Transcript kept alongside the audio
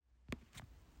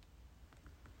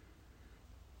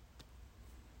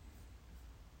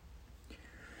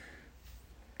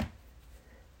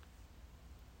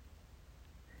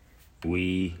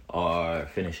We are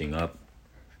finishing up.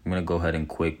 I'm going to go ahead and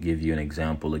give you an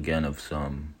example again of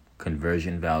some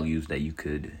conversion values that you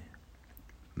could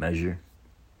measure.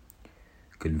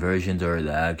 Conversions are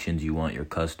the actions you want your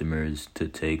customers to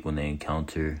take when they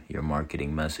encounter your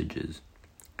marketing messages.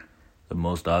 The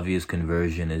most obvious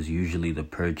conversion is usually the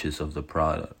purchase of the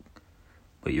product,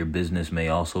 but your business may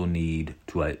also need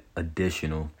to identify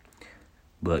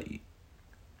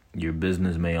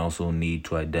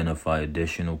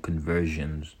additional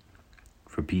conversions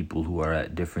for people who are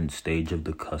at different stage of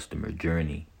the customer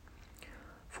journey.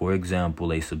 For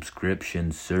example, a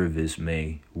subscription service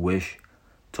may wish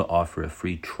to offer a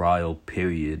free trial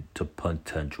period to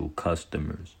potential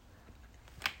customers.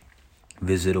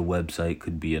 Visit a website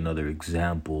could be another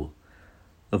example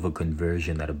of a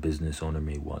conversion that a business owner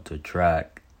may want to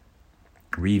track.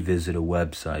 Revisit a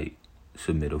website,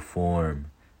 submit a form,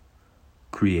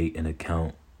 create an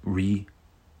account,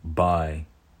 buy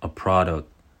a product,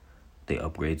 they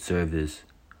upgrade service,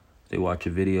 they watch a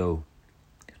video,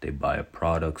 if they buy a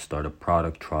product, start a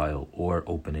product trial, or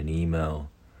open an email,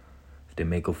 if they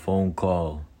make a phone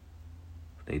call,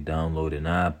 if they download an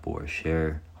app or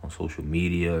share on social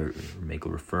media or make a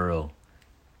referral.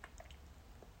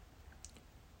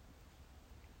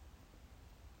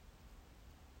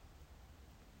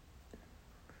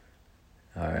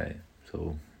 Alright,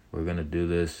 so we're going to do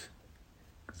this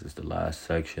because it's the last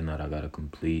section that I got to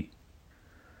complete.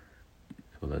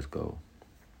 So let's go.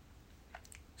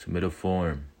 Submit a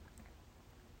form.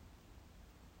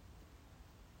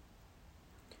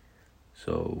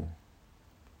 So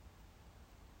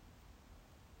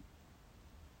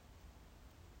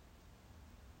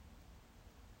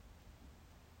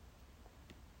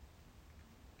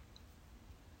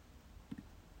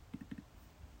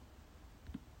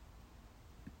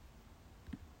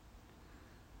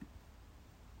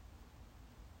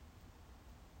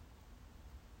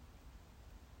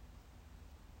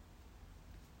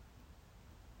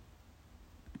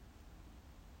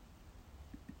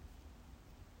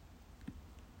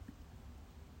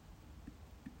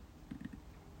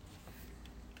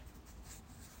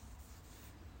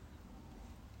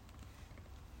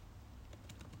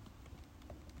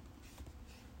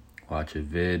watch a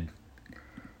vid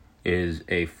is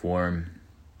a form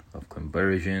of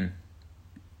conversion.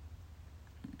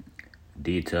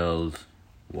 Details,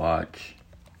 watch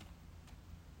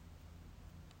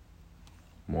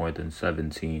more than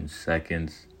 17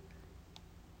 seconds.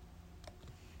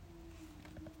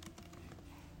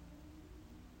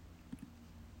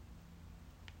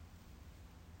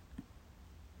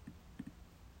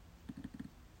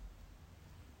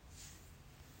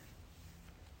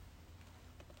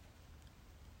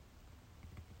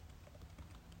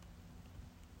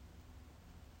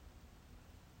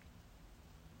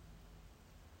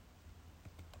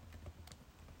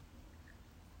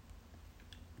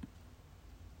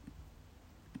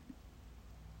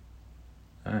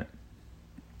 Alright,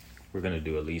 we're going to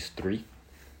do at least 3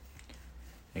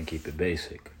 and keep it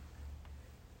basic.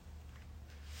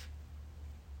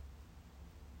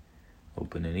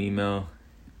 Open an email.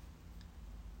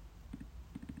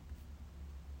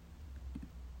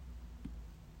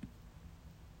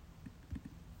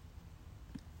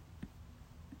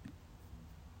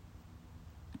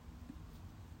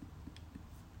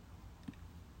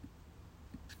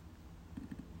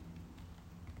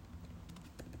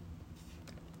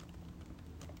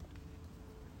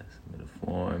 Submit a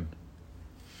form.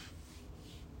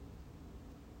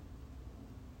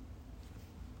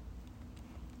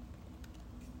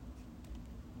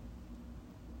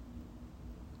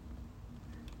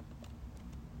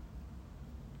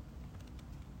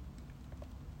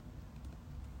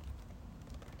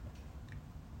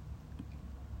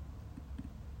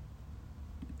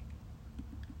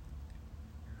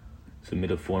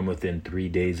 Submit a form within 3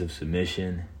 days of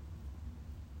submission.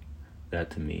 That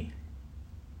to me.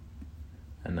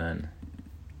 And then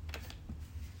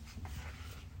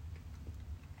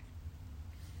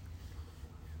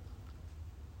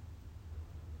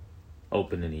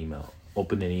open an email.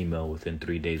 Open an email within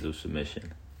 3 days of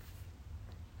submission.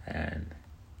 And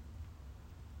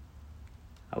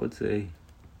I would say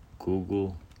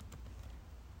Google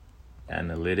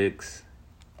Analytics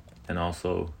and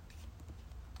also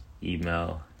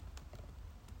email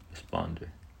responder.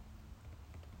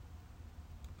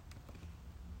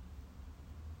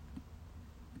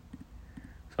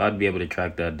 So I'd be able to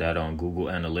track that data on Google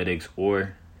Analytics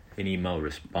or an email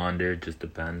responder, just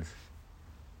depends.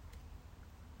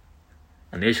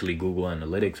 Initially Google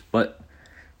Analytics, but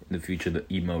in the future the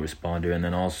email responder, and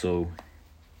then also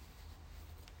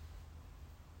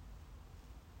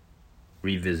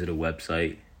revisit a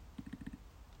website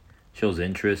shows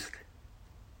interest.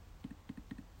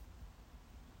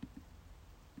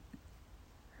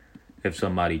 If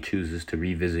somebody chooses to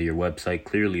revisit your website,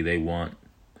 clearly they want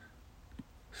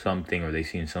something or they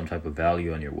see some type of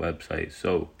value on your website.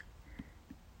 So,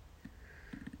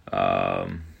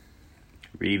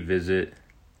 revisit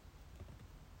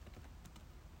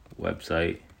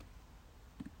website.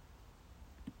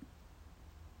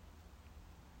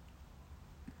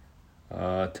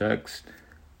 Text,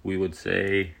 we would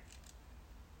say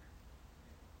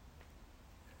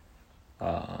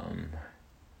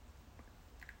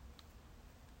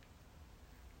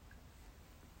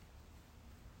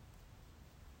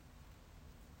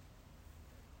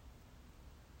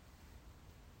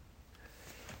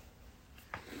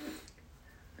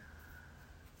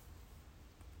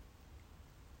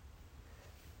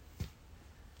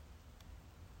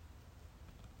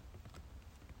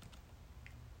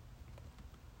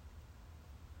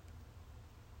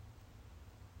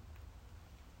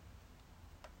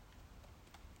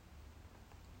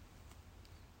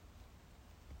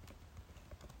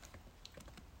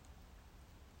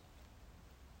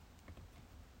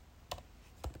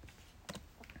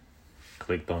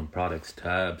clicked on products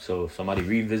tab. So if somebody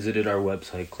revisited our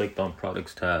website, clicked on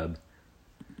products tab,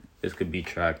 this could be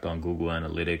tracked on Google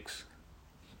Analytics.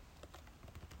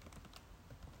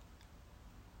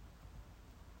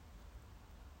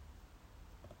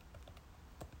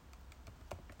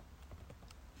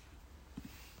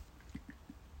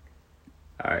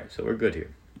 Alright, so we're good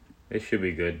here. It should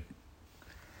be good.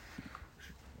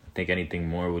 I think anything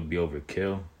more would be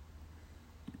overkill.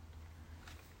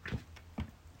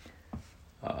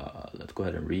 Let's go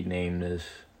ahead and rename this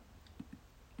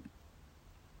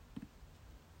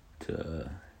to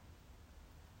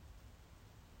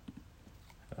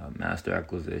master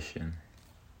acquisition.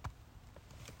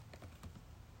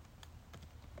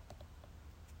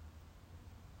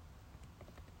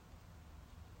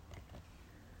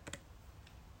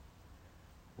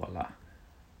 Voila.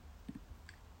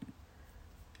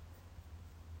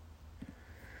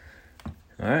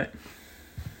 All right.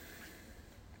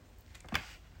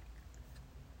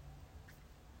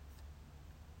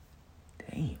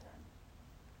 Damn.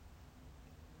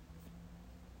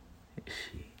 This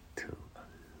shit took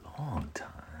a long time.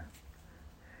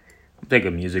 I'll take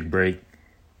a music break.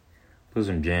 Put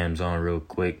some jams on real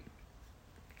quick.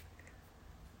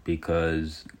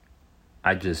 Because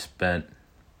I just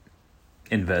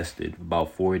invested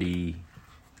about 40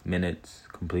 minutes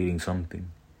completing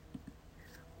something.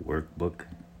 Workbook.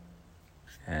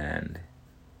 And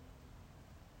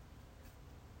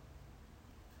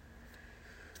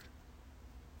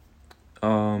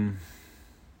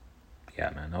yeah,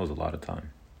 man, that was a lot of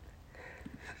time.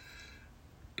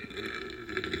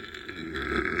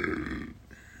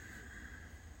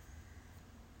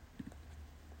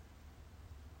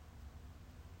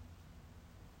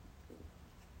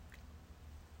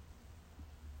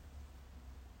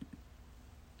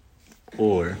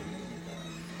 Or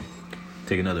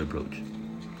take another approach.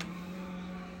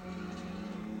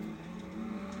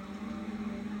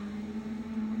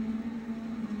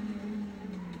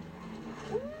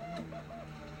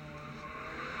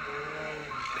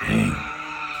 Dang.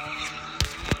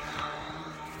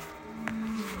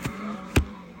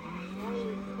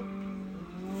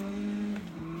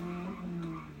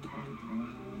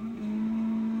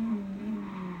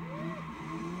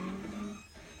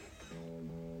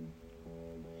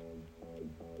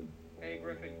 Hey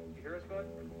Griffin, you hear us, bud?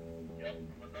 Yep,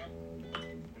 what's up?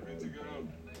 We're good to go.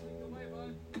 Thanks for the way,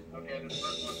 bud. Okay, this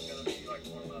first one's gonna be like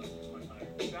warm up my time.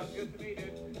 Sounds good to me,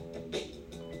 dude.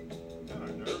 Kinda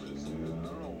nervous, dude. I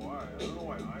don't know why. I don't know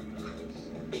why I'm nervous.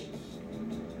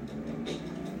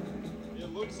 It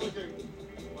looks like I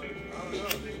don't know,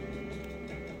 dude.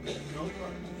 Go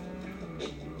kart.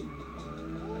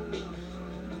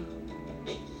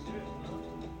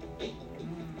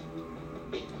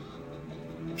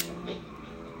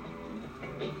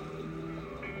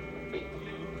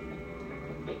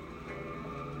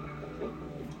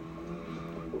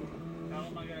 Tell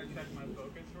him I gotta check my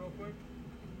focus real quick.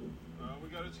 We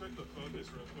gotta check the focus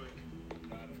real quick.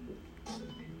 Got it.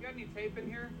 You got any tape in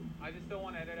here? I just don't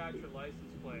want to edit out your license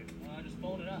plate. Just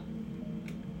fold it up.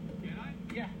 Can I?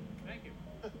 Yeah. Thank you.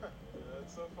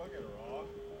 That's so fucking raw.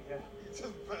 Yeah. You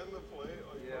just bend the plate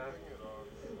like Yeah. flipping it off.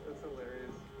 That's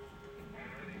hilarious.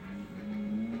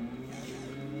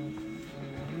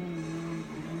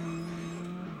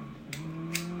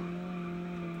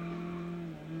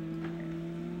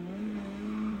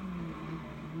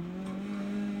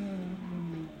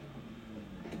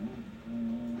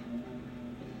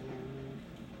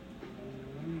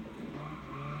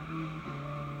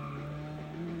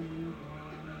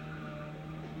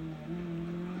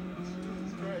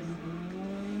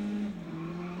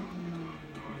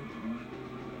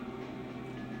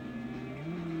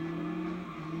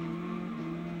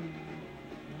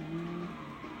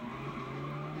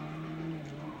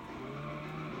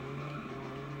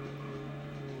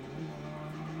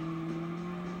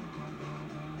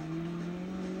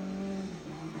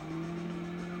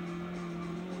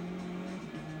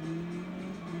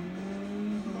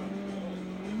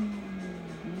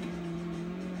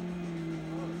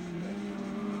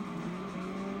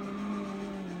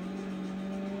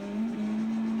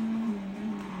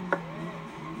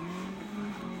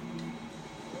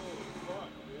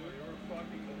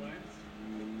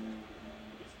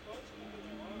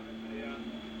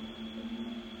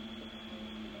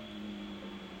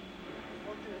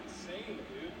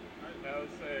 That was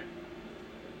sick.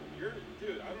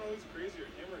 Dude, I don't know who's crazier,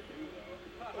 him or you, though.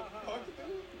 Fuck,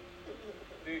 dude.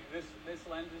 Dude, this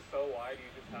lens is so wide, you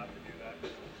just have to do that.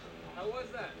 How was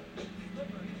that? Good.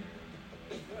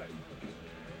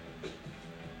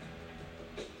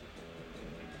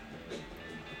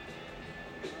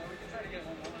 We can try to get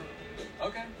one more.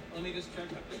 Okay, let me just check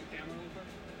the camera real quick.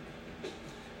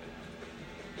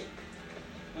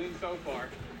 Lean so far.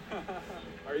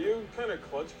 Are you kind of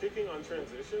clutch kicking on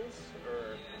transitions,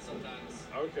 or? Yeah, sometimes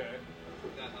Okay.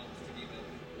 that helps to keep it.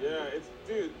 Yeah,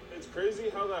 it's crazy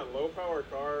how that low power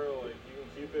car, like, you can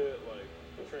keep it, like,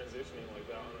 transitioning like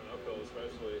that on an uphill,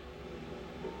 especially.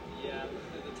 Yeah,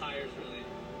 the tires really.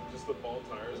 Just the ball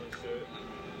tires and shit.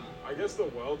 I guess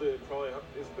the welded probably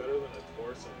is better than a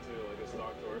Torsen, too, like a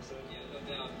stock Torsen. Yeah, no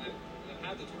doubt. I've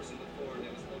had the Torsen before and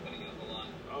it was opening up a lot,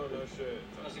 Oh, no shit.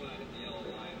 especially when I hit the yellow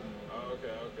line. Oh,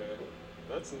 okay.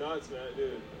 That's nuts, man,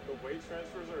 dude. The weight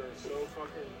transfers are so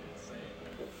fucking insane.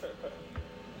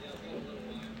 Yeah, I was going a little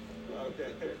wide.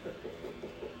 Okay.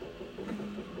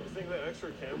 You think that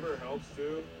extra camber helps,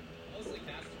 too? Mostly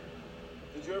caster.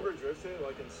 Did you ever drift it,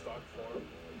 like, in stock form?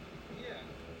 Yeah.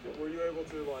 Were you able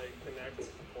to, like, connect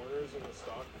corners in the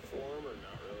stock form, or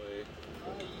not really?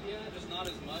 Yeah, just not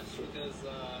as much because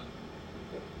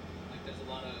like there's a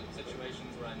lot of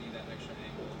situations where I need that extra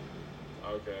angle.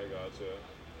 Okay, gotcha.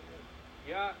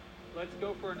 Yeah, let's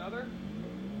go for another.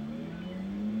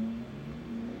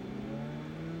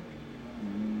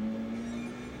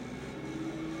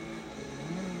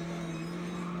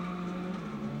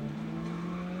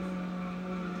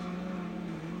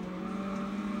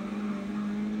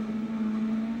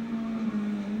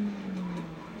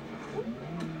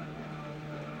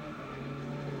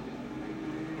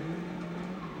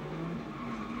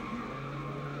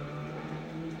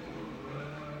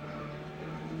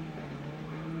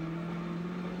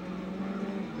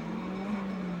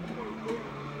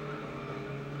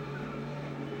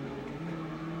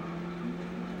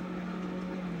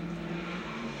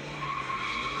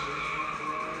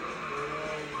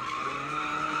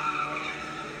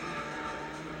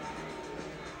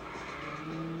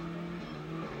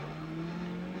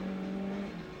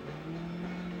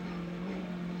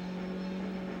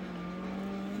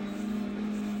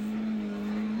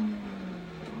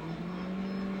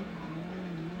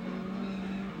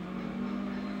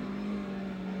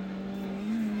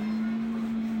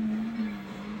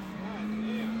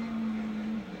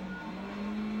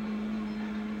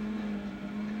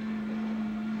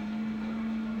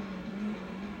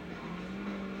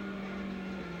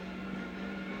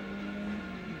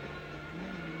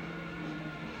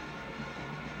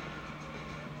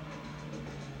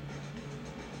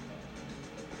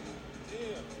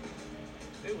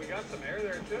 Dude, we got some air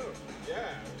there too.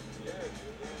 Yeah, dude,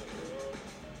 bro.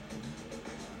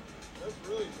 That's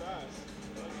really fast.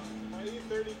 My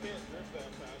E30 can't drift that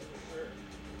fast for sure.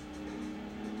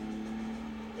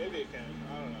 Maybe it can,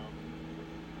 I don't know.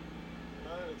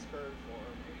 Not in its current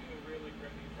form. Really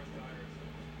grippy front tires.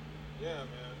 Yeah,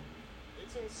 man.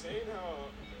 It's insane how...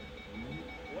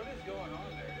 What is going on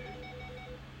there, dude?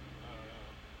 I don't know.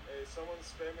 Hey, someone's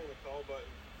spamming the call button.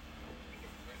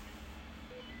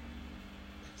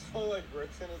 It's probably like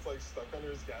Rickson is like stuck under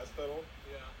his gas pedal.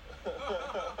 Yeah.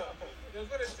 That's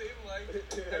what it seemed like.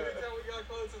 Every time we got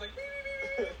close, it's like beep,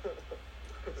 beep, beep,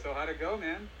 beep. So how'd it go,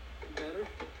 man? Better.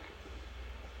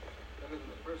 Better than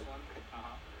the first one.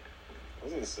 Uh-huh. That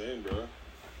was insane, bro.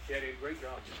 Yeah, dude, great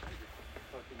job.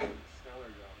 Fucking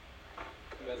stellar job.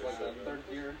 You guys like the third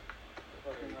gear?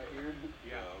 Fucking right here.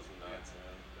 Yeah, that was nuts,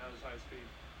 man. That was high speed.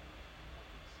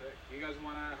 Sick. You guys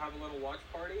want to have a little watch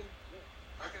party?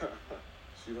 Okay.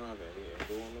 So you don't have any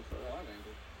angle on the front? A lot of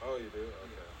angle. Oh, you do?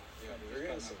 Okay. Yeah, Yeah, you're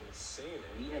getting just some got insane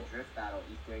We need angle. a drift battle,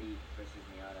 E30 versus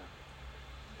Miata.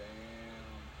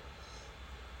 Damn.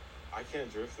 I can't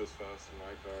drift this fast in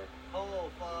my car.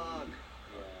 Oh, fuck.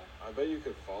 Yeah. I bet you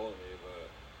could follow me, but...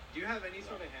 Do you have any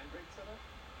sort of handbrake setup?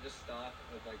 Just stock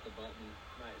with like the button.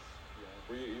 Nice. Yeah.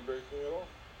 Were you e-braking at all?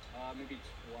 Maybe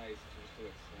twice just to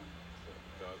extend.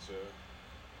 Gotcha.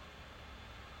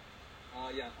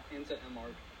 Yeah, into MR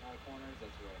corners,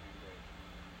 that's where I handbrake.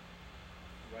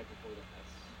 Right before the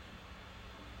S.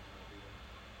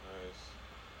 Nice.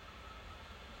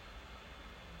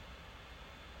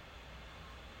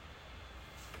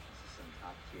 This is some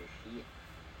top tier shit.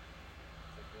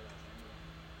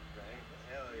 Right?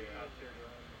 Hell yeah.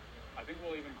 I think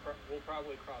we'll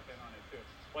probably crop in on it too.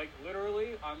 Like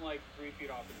literally, I'm like 3 feet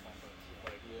off the bumper.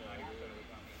 Like Yeah. 90% of the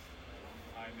time.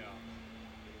 I know.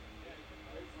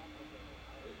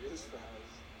 It is fast.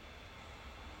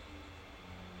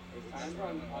 It's time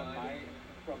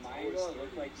from my angle, it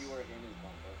looked like you were in his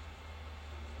bumper.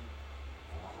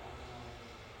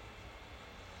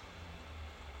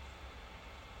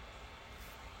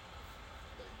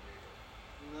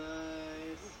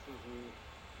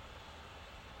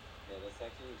 the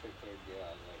section you took third gear,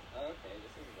 I was like, oh, okay,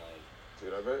 this is like.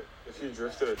 Dude, I bet if you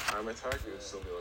drifted a time attack, it would still be like.